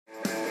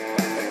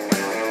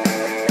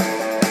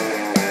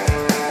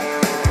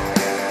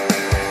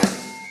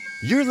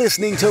You're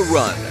listening to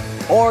Run,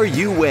 or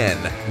You Win,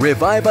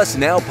 Revive Us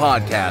Now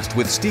podcast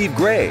with Steve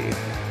Gray.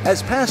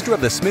 As pastor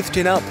of the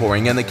Smithton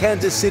Outpouring and the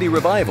Kansas City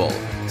Revival,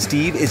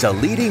 Steve is a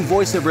leading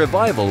voice of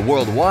revival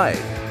worldwide.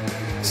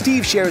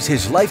 Steve shares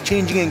his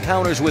life-changing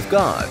encounters with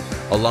God,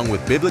 along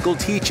with biblical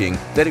teaching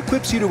that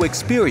equips you to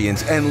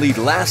experience and lead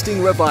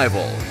lasting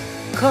revival.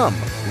 Come,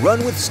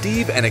 run with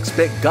Steve and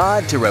expect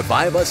God to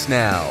revive us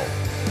now.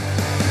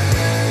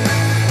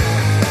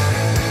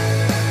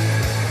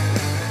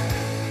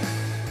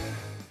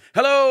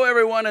 Hello,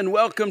 everyone, and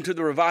welcome to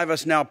the Revive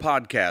Us Now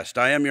podcast.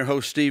 I am your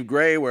host, Steve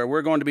Gray, where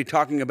we're going to be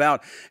talking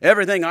about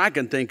everything I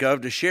can think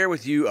of to share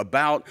with you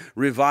about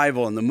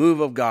revival and the move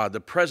of God, the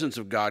presence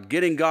of God,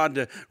 getting God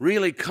to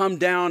really come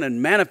down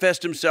and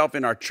manifest himself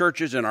in our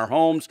churches, in our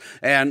homes,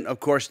 and, of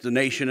course, the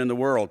nation and the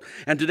world.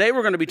 And today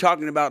we're going to be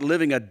talking about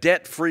living a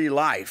debt-free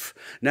life.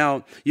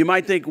 Now, you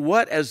might think,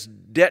 what has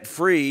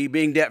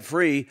being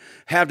debt-free,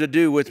 have to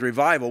do with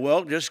revival?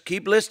 Well, just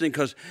keep listening,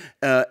 because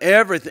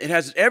it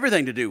has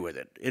everything to do with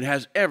it. It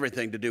has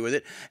everything to do with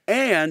it.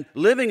 And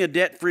living a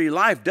debt-free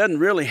life doesn't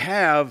really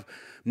have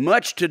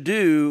much to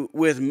do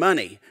with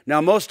money.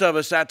 Now, most of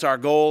us, that's our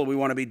goal. We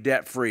want to be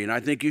debt-free. And I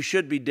think you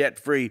should be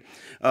debt-free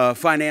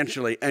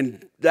financially.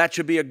 And that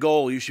should be a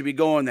goal. You should be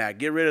going that.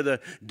 Get rid of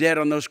the debt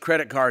on those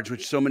credit cards,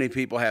 which so many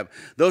people have.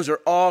 Those are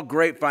all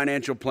great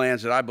financial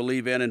plans that I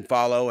believe in and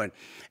follow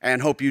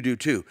and hope you do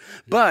too.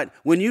 But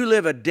when you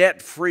live a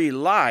debt-free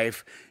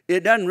life,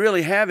 it doesn't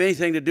really have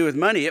anything to do with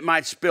money. It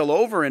might spill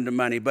over into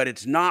money, but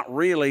it's not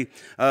really,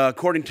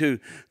 according to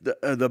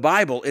the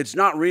Bible, it's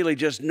not really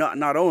just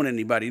not owing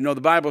anybody. You know,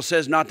 the Bible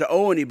says not to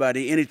owe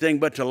anybody anything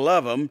but to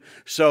love them.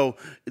 So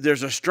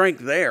there's a strength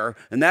there,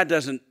 and that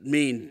doesn't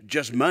mean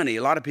just money.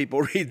 A lot of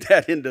people read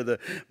that into the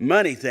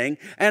money thing.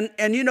 And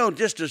you know,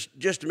 just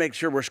to make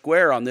sure we're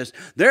square on this,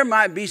 there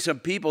might be some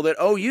people that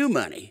owe you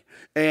money,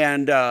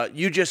 and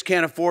you just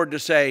can't afford to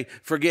say,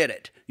 forget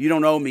it. You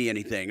don't owe me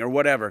anything or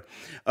whatever.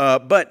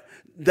 But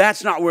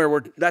that's not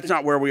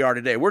where we are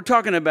today. We're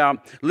talking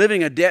about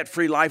living a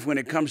debt-free life when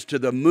it comes to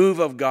the move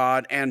of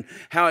God and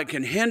how it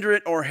can hinder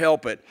it or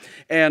help it.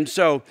 And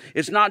so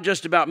it's not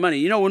just about money.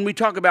 You know, when we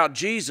talk about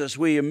Jesus,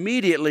 we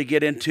immediately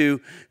get into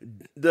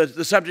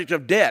the subject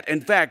of debt.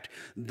 In fact,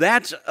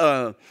 that's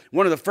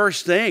one of the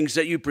first things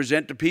that you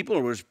present to people,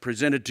 or was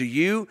presented to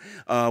you.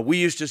 We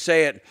used to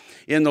say it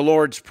in the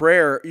Lord's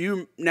Prayer.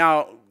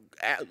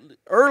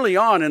 Early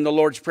on in the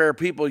Lord's Prayer,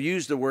 people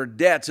used the word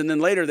debts, and then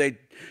later they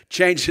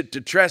changed it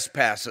to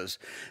trespasses.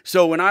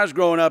 So when I was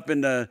growing up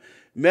in the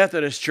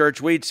Methodist church,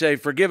 we'd say,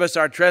 forgive us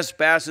our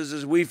trespasses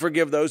as we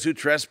forgive those who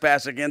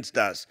trespass against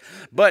us.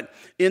 But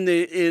in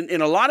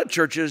a lot of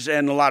churches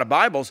and a lot of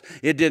Bibles,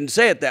 it didn't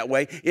say it that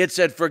way. It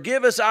said,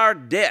 forgive us our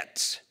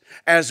debts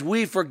as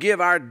we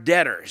forgive our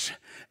debtors.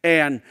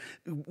 And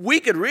we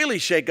could really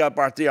shake up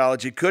our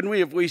theology, couldn't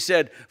we, if we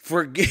said,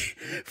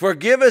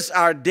 forgive us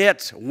our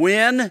debts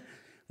when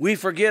we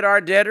forget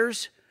our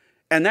debtors?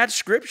 And that's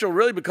scriptural,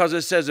 really, because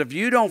it says if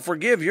you don't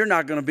forgive, you're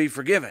not going to be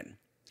forgiven.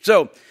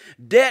 So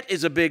debt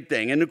is a big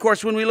thing. And, of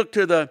course, when we look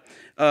to the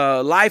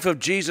life of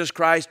Jesus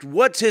Christ,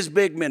 what's his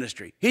big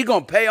ministry? He's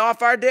going to pay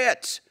off our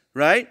debts,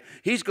 right?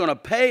 He's going to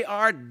pay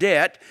our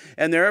debt.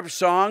 And there are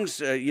songs,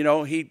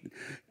 he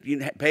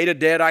paid a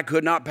debt I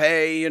could not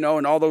pay, and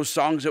all those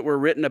songs that were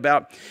written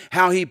about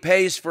how he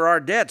pays for our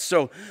debts.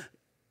 So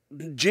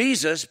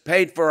Jesus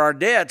paid for our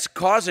debts,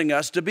 causing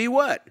us to be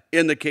what?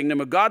 In the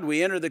kingdom of God.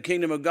 We enter the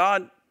kingdom of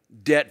God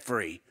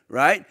debt-free,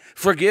 right?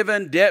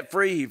 Forgiven,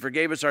 debt-free. He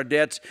forgave us our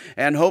debts,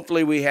 and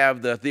hopefully we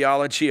have the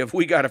theology of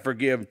we got to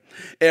forgive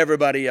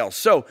everybody else.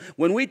 So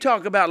when we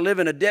talk about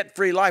living a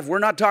debt-free life, we're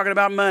not talking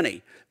about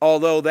money,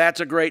 although that's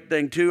a great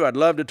thing too. I'd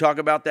love to talk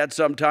about that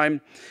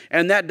sometime.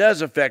 And that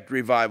does affect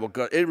revival,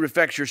 because it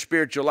affects your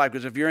spiritual life.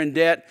 Because if you're in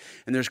debt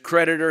and there's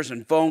creditors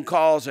and phone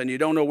calls and you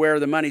don't know where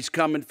the money's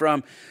coming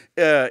from,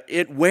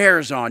 it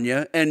wears on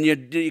you, and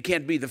you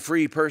can't be the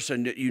free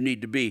person that you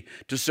need to be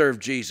to serve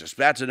Jesus.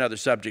 That's another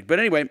subject. But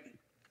anyway,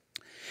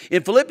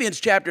 in Philippians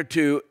chapter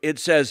 2, it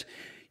says,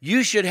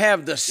 you should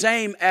have the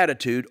same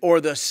attitude or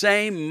the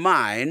same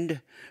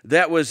mind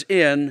that was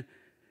in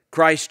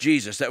Christ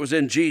Jesus, that was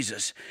in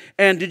Jesus.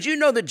 And did you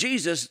know that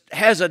Jesus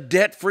has a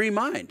debt-free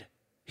mind?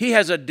 He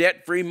has a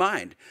debt-free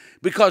mind.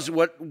 Because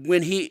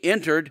when he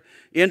entered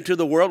into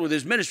the world with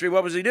his ministry,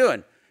 what was he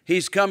doing?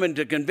 He's coming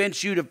to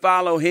convince you to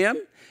follow him,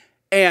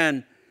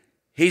 and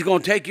he's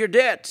going to take your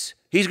debts.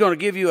 He's going to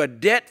give you a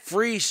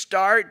debt-free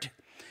start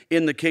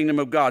in the kingdom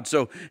of God.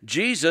 So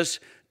Jesus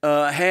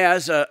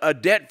has a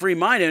debt-free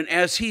mind, and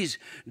as he's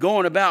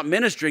going about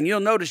ministering, you'll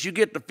notice you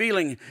get the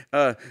feeling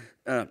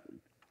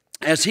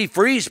as he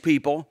frees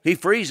people, he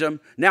frees them.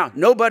 Now,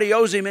 nobody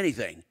owes him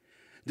anything.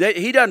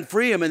 He doesn't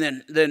free them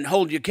and then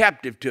hold you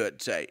captive to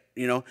it,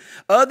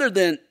 other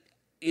than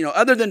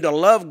to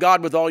love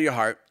God with all your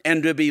heart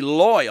and to be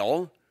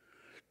loyal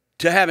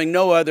to having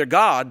no other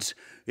gods.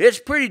 It's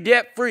pretty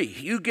debt-free.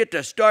 You get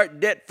to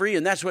start debt-free,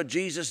 and that's what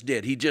Jesus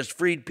did. He just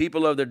freed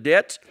people of their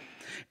debts.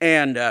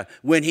 And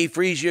when he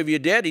frees you of your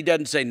debt, he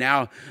doesn't say,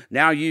 now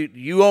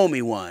you owe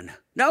me one.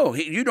 No,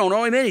 you don't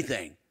owe him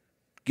anything.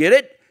 Get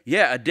it?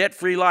 Yeah, a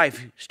debt-free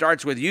life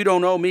starts with you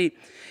don't owe me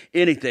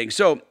anything.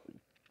 So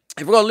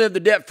if we're going to live the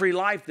debt-free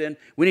life, then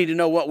we need to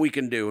know what we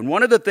can do. And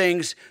one of the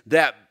things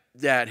that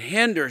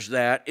hinders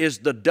that is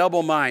the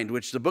double mind,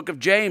 which the book of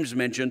James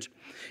mentions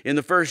in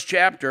the first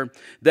chapter,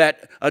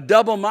 that a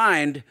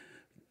double-minded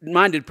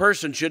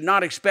person should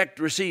not expect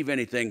to receive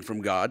anything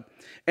from God.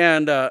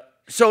 And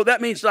so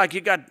that means like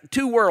you got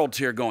two worlds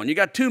here going. You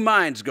got two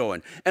minds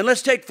going. And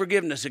let's take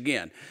forgiveness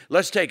again.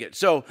 Let's take it.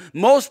 So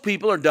most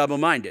people are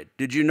double-minded.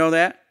 Did you know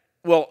that?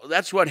 Well,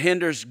 that's what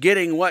hinders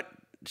getting what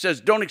says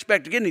don't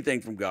expect to get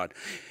anything from God.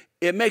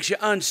 It makes you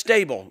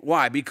unstable.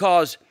 Why?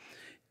 Because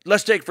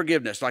let's take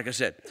forgiveness, like I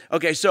said.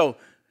 Okay, so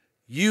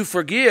you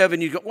forgive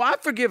and you go, well,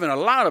 I've forgiven a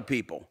lot of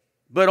people.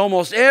 But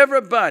almost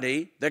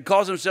everybody that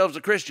calls themselves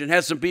a Christian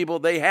has some people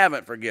they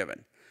haven't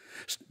forgiven.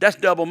 That's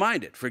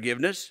double-minded.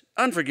 Forgiveness,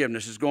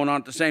 unforgiveness is going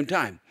on at the same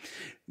time.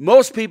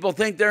 Most people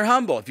think they're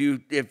humble.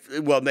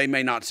 Well, they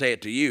may not say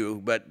it to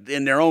you, but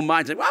in their own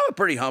minds, say, well, I'm a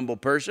pretty humble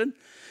person.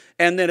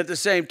 And then at the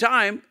same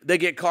time, they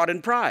get caught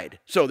in pride.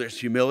 So there's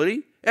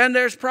humility and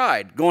there's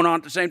pride going on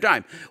at the same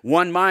time.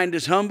 One mind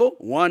is humble,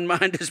 one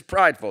mind is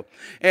prideful.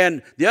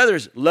 And the other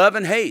is love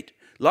and hate.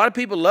 A lot of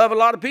people love a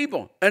lot of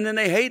people, and then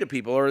they hate a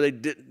people, or they,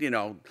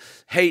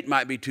 hate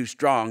might be too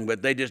strong,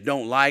 but they just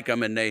don't like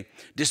them and they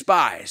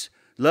despise.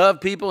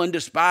 Love people and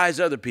despise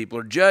other people,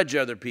 or judge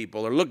other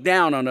people, or look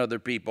down on other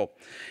people.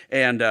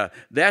 And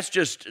that's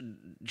just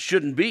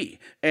shouldn't be.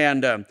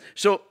 And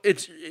so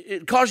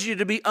it causes you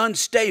to be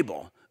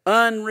unstable,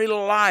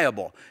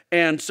 unreliable.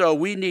 And so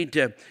we need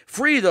to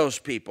free those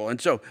people. And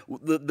so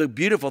the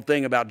beautiful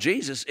thing about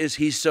Jesus is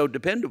he's so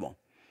dependable.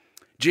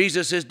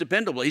 Jesus is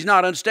dependable. He's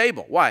not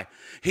unstable. Why?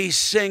 He's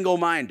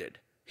single-minded.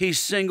 He's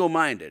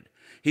single-minded.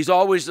 He's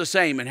always the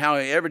same. And how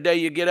every day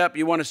you get up,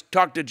 you want to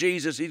talk to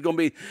Jesus. He's going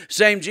to be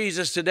same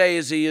Jesus today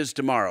as he is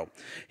tomorrow.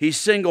 He's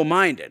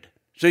single-minded.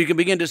 So you can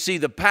begin to see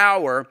the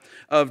power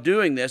of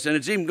doing this. And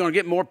it's even going to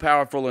get more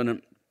powerful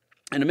in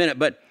a minute.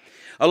 But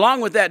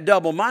along with that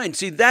double mind,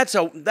 see, that's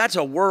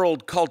a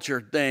world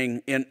culture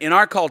thing. In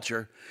our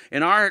culture,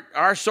 in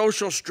our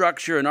social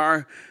structure, in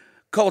our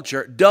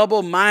culture,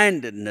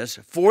 double-mindedness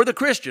for the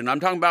Christian, I'm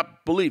talking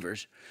about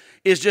believers,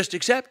 is just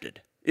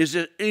accepted. You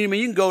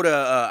can go to,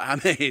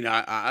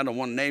 I don't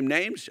want to name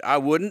names. I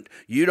wouldn't.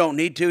 You don't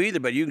need to either,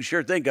 but you can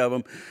sure think of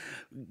them.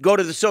 Go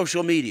to the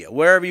social media,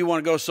 wherever you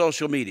want to go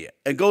social media,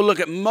 and go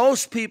look at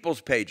most people's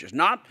pages,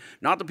 not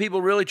the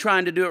people really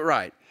trying to do it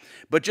right,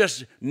 but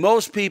just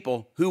most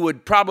people who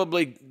would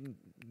probably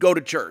go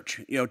to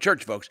church,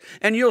 church folks.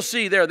 And you'll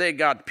see there they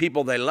got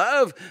people they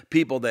love,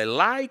 people they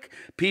like,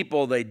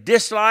 people they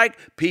dislike,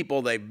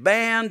 people they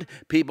banned,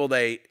 people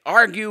they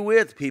argue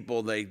with,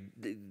 people they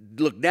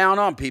look down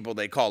on, people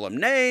they call them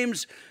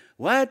names.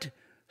 What?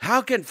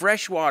 How can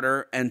fresh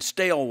water and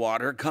stale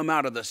water come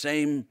out of the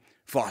same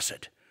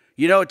faucet?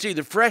 It's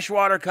either fresh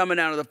water coming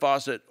out of the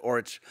faucet or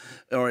it's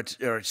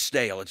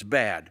stale. It's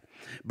bad.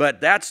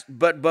 But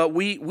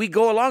we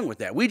go along with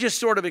that. We just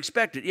sort of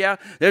expect it. Yeah,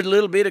 there's a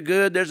little bit of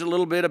good, there's a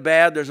little bit of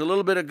bad, there's a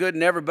little bit of good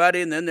in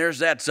everybody, and then there's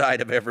that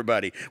side of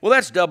everybody. Well,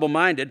 that's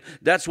double-minded.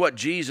 That's what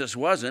Jesus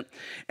wasn't.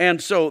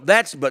 And so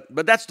that's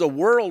the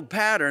world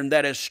pattern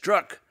that has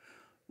struck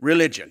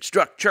religion,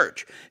 struck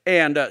church.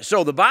 And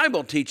so the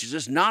Bible teaches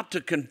us not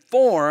to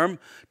conform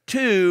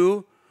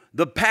to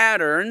the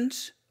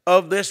patterns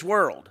of this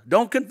world.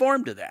 Don't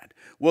conform to that.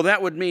 Well,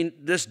 that would mean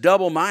this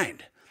double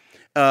mind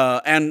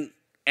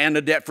and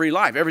a debt-free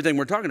life, everything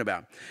we're talking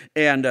about.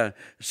 And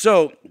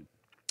so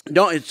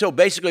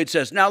basically it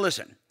says, now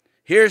listen,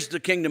 here's the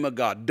kingdom of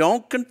God.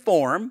 Don't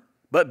conform,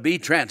 but be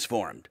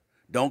transformed.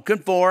 Don't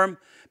conform,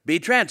 be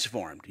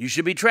transformed. You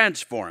should be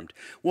transformed.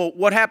 Well,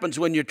 what happens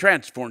when you're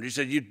transformed? He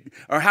said,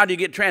 how do you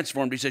get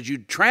transformed? He says, you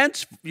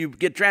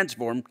get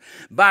transformed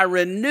by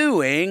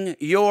renewing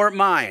your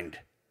mind.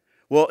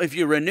 Well, if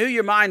you renew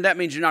your mind, that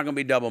means you're not going to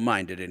be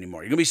double-minded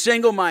anymore. You're going to be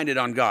single-minded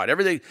on God.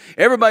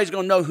 Everybody's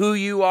going to know who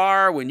you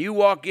are when you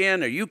walk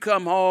in or you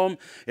come home.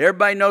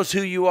 Everybody knows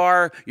who you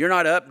are. You're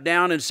not up,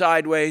 down, and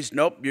sideways.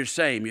 Nope, you're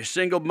same. You're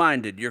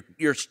single-minded.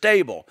 You're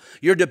stable.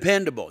 You're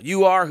dependable.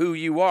 You are who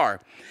you are.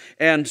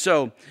 And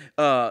so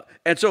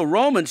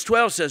Romans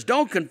 12 says,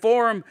 don't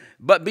conform,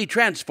 but be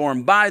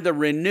transformed by the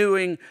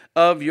renewing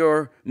of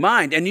your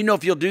mind. And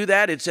if you'll do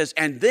that, it says,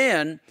 and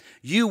then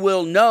you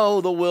will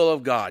know the will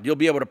of God. You'll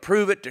be able to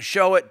prove it, to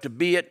show it, to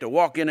be it, to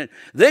walk in it.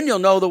 Then you'll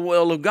know the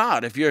will of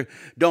God. If you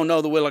don't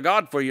know the will of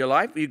God for your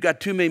life, you've got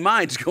too many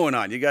minds going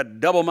on. You got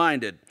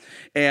double-minded.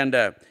 And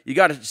you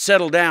got to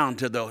settle down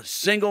to the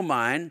single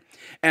mind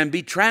and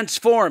be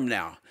transformed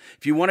now.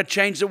 If you want to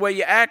change the way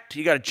you act,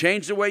 you got to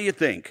change the way you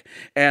think.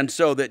 And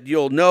so that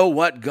you'll know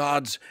what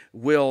God's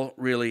will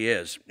really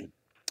is.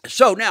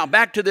 So now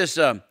back to this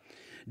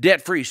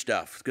debt-free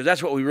stuff, because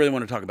that's what we really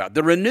want to talk about.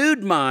 The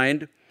renewed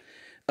mind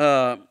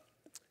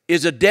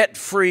is a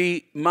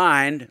debt-free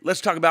mind.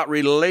 Let's talk about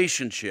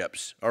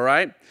relationships, all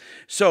right?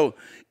 So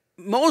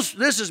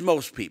this is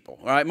most people,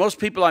 all right? Most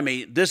people I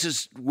meet, this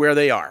is where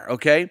they are,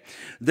 okay?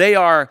 They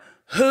are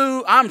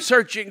I'm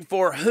searching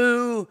for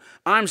who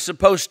I'm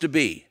supposed to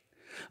be.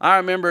 I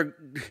remember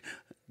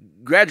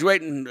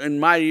graduating in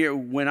my year,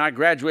 when I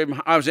graduated,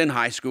 I was in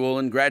high school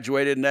and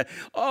graduated, and it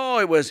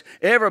was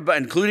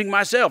everybody, including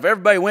myself.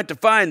 Everybody went to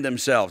find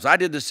themselves. I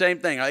did the same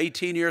thing. I was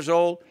 18 years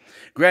old,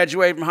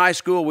 graduated from high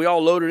school. We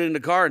all loaded in the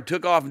car and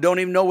took off and don't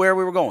even know where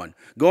we were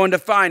going to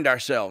find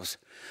ourselves.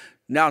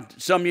 Now,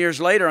 some years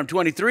later, I'm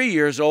 23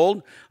 years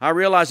old, I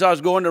realized I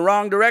was going the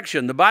wrong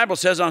direction. The Bible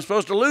says I'm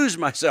supposed to lose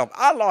myself.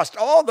 I lost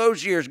all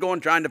those years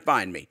trying to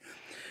find me.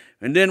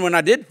 And then when I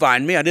did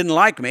find me, I didn't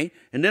like me.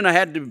 And then I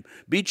had to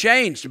be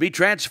changed, to be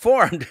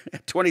transformed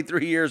at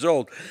 23 years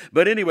old.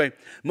 But anyway,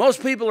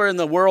 most people are in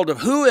the world of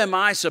who am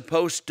I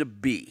supposed to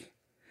be?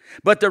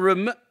 But the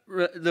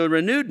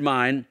renewed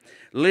mind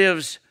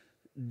lives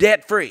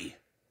debt-free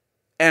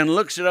and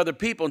looks at other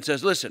people and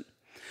says, listen,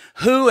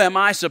 who am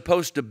I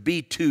supposed to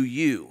be to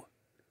you?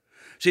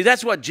 See,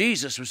 that's what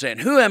Jesus was saying.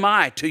 Who am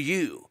I to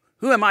you?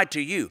 Who am I to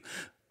you?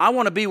 I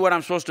want to be what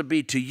I'm supposed to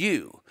be to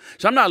you.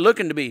 So I'm not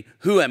looking to be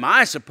who am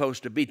I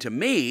supposed to be to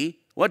me.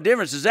 What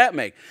difference does that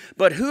make?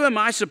 But who am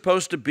I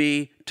supposed to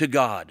be to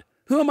God?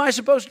 Who am I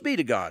supposed to be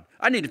to God?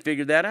 I need to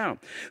figure that out.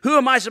 Who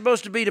am I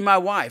supposed to be to my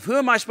wife? Who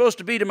am I supposed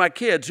to be to my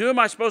kids? Who am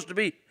I supposed to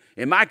be,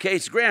 in my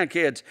case,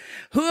 grandkids?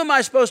 Who am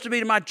I supposed to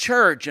be to my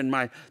church and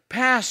my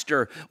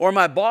pastor or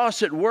my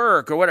boss at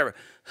work or whatever?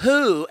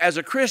 Who, as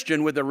a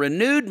Christian with a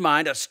renewed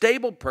mind, a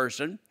stable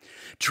person,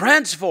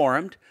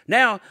 transformed,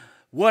 now,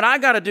 what I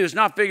got to do is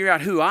not figure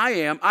out who I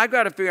am. I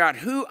got to figure out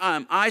who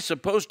am I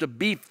supposed to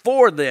be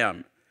for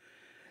them.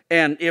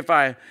 And if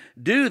I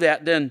do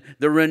that, then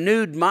the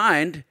renewed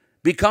mind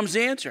becomes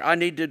the answer. I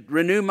need to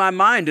renew my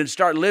mind and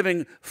start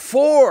living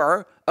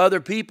for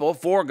other people,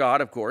 for God,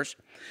 of course,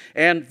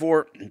 and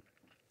for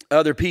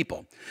other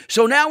people.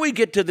 So now we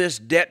get to this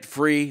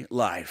debt-free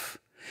life.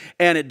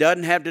 And it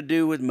doesn't have to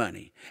do with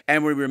money.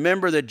 And we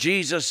remember that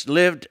Jesus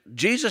lived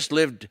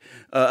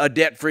a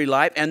debt-free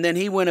life, and then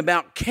he went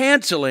about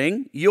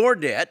canceling your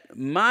debt,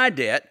 my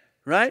debt,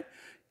 right?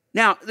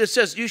 Now, this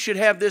says you should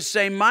have this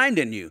same mind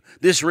in you,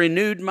 this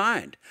renewed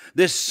mind,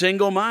 this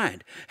single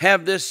mind.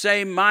 Have this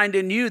same mind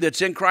in you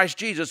that's in Christ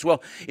Jesus.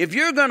 Well, if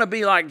you're going to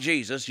be like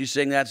Jesus, you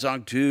sing that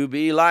song, to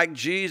be like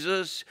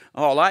Jesus,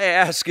 all I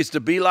ask is to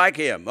be like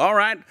him. All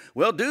right,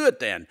 well, do it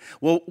then.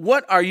 Well,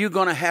 what are you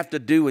going to have to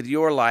do with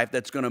your life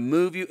that's going to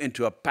move you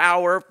into a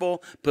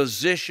powerful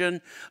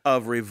position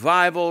of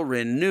revival,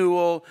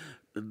 renewal,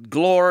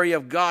 glory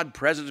of God,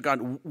 presence of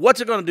God? What's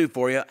it going to do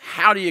for you?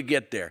 How do you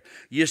get there?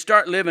 You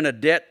start living a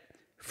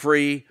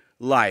debt-free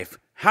life.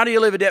 How do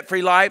you live a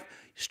debt-free life?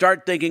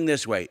 Start thinking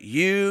this way.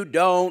 You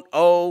don't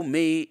owe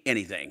me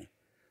anything.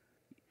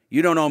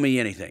 You don't owe me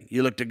anything.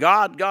 You look to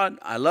God. God,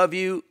 I love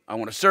you. I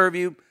want to serve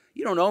you.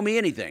 You don't owe me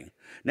anything.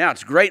 Now,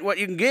 it's great what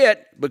you can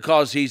get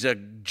because he's a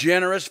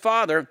generous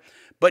father,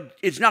 but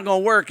it's not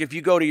going to work if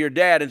you go to your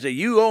dad and say,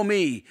 you owe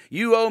me,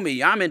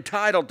 I'm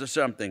entitled to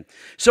something.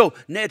 So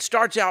it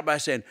starts out by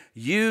saying,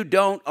 you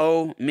don't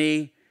owe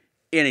me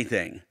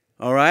anything,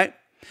 all right?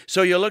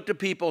 So you look to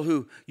people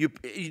who,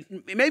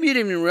 maybe you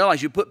didn't even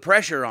realize you put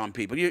pressure on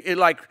people.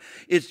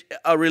 It's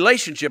a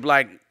relationship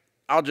like,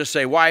 I'll just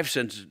say wife,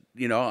 since,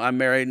 I'm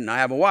married and I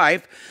have a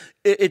wife.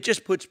 It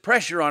just puts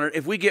pressure on her.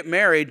 If we get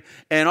married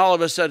and all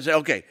of a sudden say,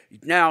 okay,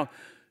 now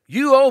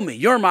you owe me,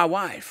 you're my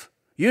wife.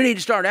 You need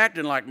to start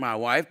acting like my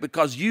wife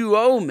because you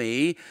owe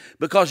me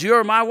because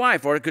you're my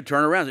wife. Or it could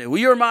turn around and say, well,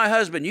 you're my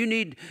husband.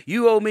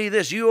 You owe me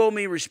this. You owe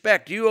me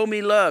respect. You owe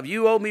me love.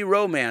 You owe me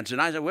romance.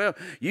 And I said, well,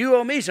 you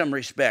owe me some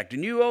respect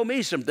and you owe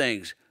me some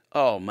things.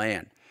 Oh,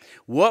 man.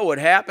 What would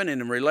happen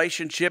in a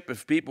relationship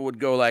if people would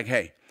go like,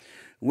 hey,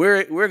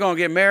 we're going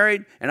to get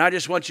married, and I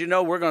just want you to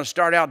know we're going to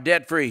start out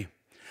debt-free.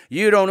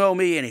 You don't owe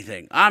me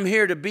anything. I'm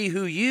here to be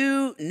who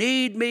you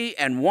need me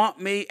and want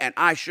me, and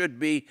I should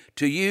be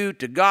to you,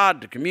 to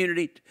God, to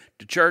community,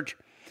 to church.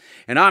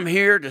 And I'm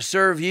here to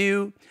serve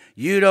you.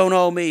 You don't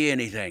owe me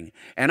anything.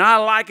 And I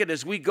like it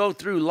as we go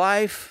through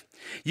life.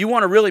 You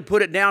want to really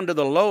put it down to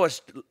the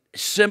lowest,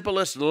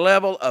 simplest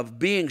level of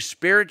being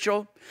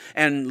spiritual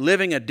and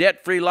living a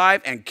debt-free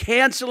life and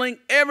canceling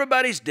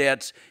everybody's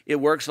debts. It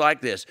works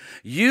like this.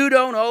 You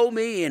don't owe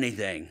me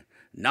anything,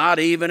 not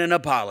even an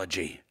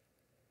apology.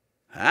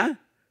 Huh?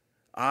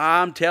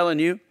 I'm telling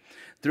you,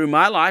 through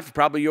my life,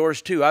 probably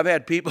yours too, I've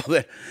had people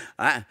that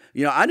I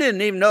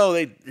didn't even know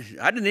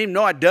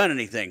I'd done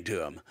anything to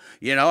them.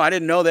 I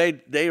didn't know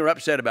they were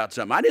upset about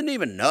something. I didn't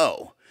even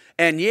know.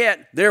 And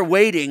yet they're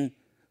waiting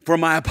for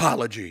my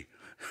apology.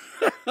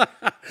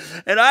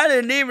 And I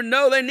didn't even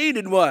know they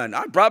needed one.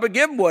 I'd probably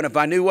give them one if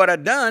I knew what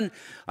I'd done.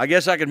 I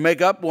guess I could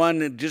make up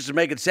one just to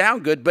make it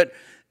sound good, but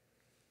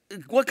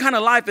what kind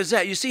of life is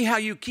that? You see how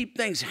you keep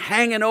things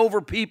hanging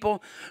over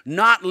people,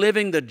 not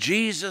living the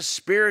Jesus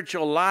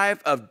spiritual life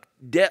of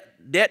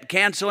debt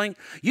canceling?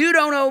 You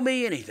don't owe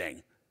me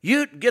anything.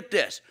 You get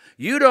this.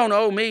 You don't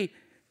owe me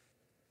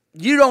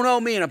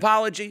an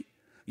apology.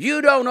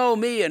 You don't owe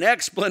me an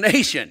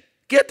explanation.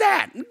 Get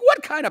that?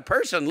 What kind of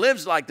person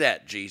lives like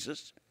that?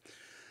 Jesus.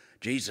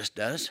 Jesus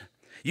does.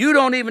 You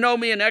don't even owe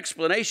me an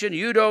explanation.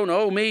 You don't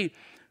owe me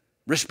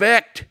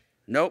respect.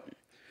 Nope.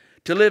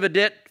 To live a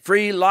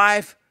debt-free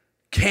life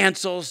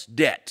cancels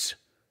debts.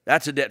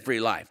 That's a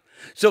debt-free life.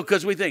 So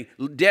because we think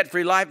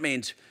debt-free life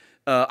means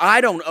I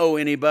don't owe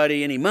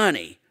anybody any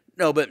money.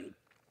 No, but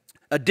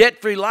a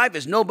debt-free life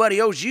is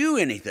nobody owes you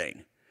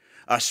anything.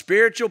 A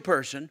spiritual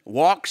person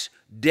walks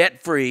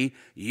debt-free.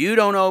 You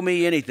don't owe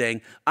me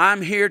anything.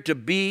 I'm here to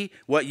be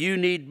what you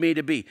need me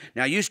to be.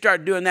 Now, you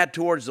start doing that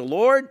towards the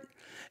Lord,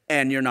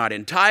 and you're not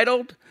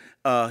entitled.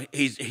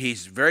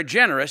 He's very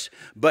generous,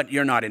 but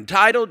you're not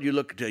entitled. You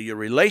look to your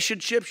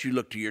relationships. You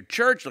look to your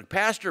church, like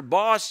pastor,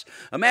 boss.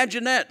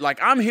 Imagine that. Like,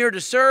 I'm here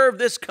to serve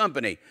this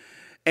company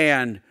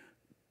and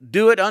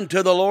do it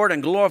unto the Lord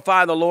and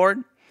glorify the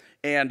Lord.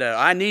 And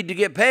I need to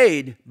get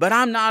paid, but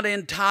I'm not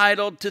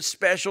entitled to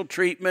special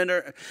treatment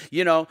or,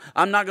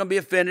 I'm not going to be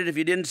offended if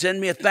you didn't send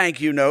me a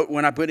thank you note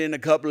when I put in a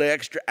couple of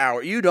extra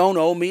hours. You don't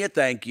owe me a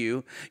thank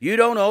you. You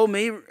don't owe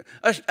me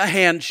a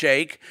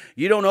handshake.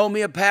 You don't owe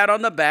me a pat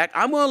on the back.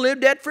 I'm going to live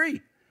debt-free.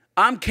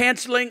 I'm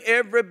canceling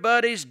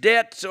everybody's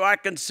debt so I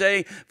can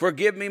say,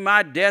 forgive me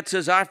my debts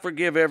as I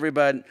forgive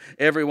everyone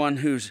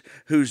who's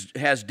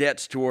has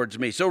debts towards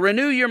me. So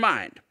renew your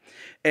mind.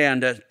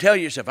 And tell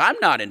yourself, I'm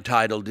not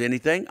entitled to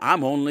anything.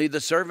 I'm only the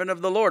servant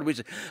of the Lord. We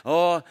say,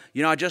 I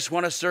just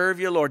want to serve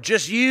you, Lord.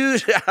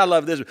 I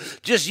love this.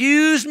 Just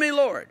use me,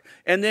 Lord.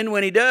 And then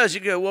when he does,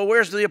 you go, well,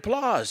 where's the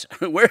applause?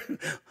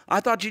 I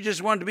thought you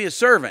just wanted to be a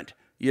servant,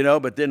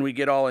 but then we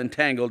get all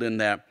entangled in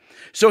that.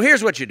 So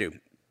here's what you do.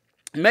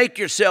 Make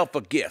yourself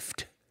a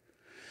gift.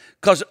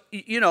 Because,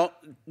 you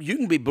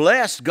can be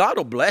blessed. God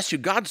will bless you.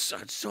 God's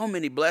so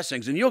many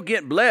blessings, and you'll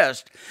get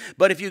blessed.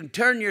 But if you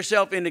turn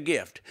yourself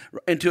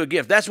into a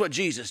gift, that's what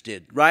Jesus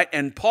did, right?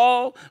 And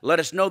Paul let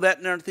us know that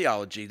in our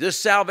theology. This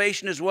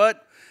salvation is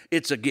what?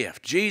 It's a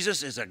gift.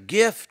 Jesus is a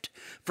gift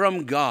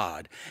from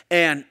God.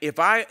 And if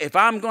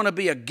I'm going to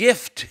be a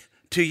gift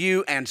to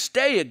you and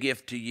stay a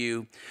gift to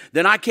you,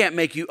 then I can't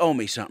make you owe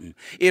me something.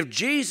 If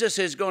Jesus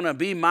is going to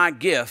be my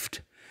gift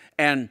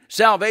and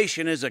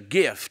salvation is a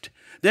gift,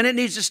 then it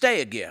needs to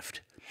stay a gift.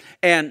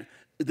 And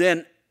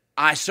then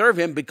I serve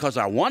him because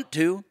I want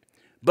to,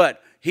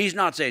 but he's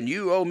not saying,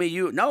 you owe me,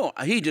 No,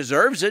 he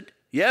deserves it.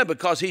 Yeah,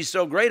 because he's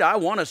so great, I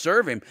want to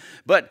serve him.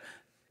 But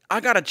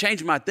I got to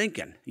change my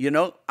thinking,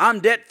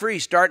 I'm debt-free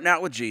starting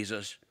out with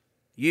Jesus.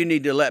 You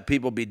need to let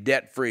people be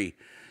debt-free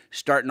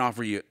starting off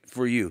with you.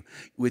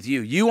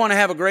 You want to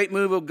have a great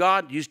move of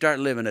God? You start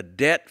living a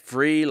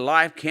debt-free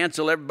life.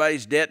 Cancel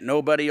everybody's debt.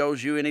 Nobody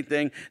owes you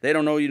anything. They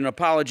don't owe you an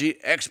apology,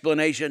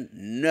 explanation,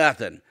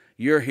 nothing.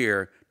 You're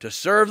here to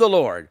serve the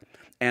Lord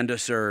and to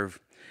serve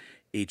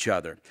each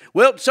other.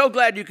 Well, so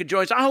glad you could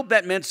join us. I hope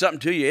that meant something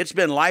to you. It's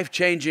been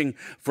life-changing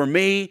for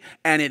me,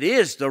 and it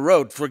is the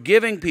road.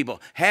 Forgiving people.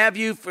 Have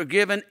you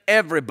forgiven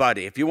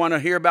everybody? If you want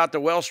to hear about the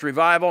Welsh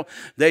revival,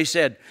 they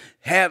said,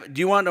 do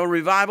you want a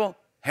revival?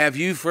 Have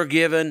you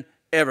forgiven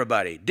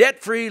everybody?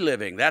 Debt-free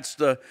living, that's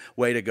the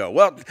way to go.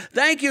 Well,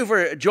 thank you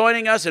for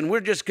joining us, and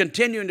we're just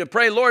continuing to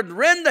pray, Lord,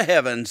 rend the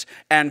heavens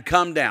and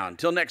come down.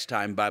 Till next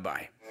time,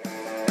 bye-bye.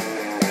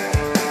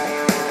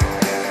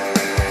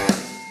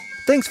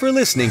 Thanks for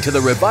listening to the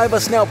Revive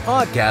Us Now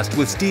podcast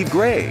with Steve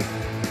Gray.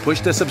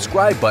 Push the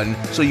subscribe button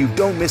so you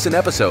don't miss an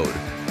episode,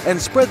 and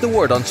spread the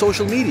word on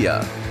social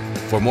media.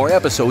 For more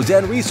episodes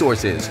and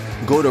resources,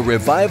 go to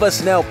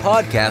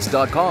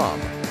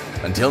reviveusnowpodcast.com.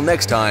 Until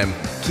next time,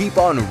 keep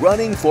on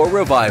running for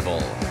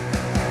revival.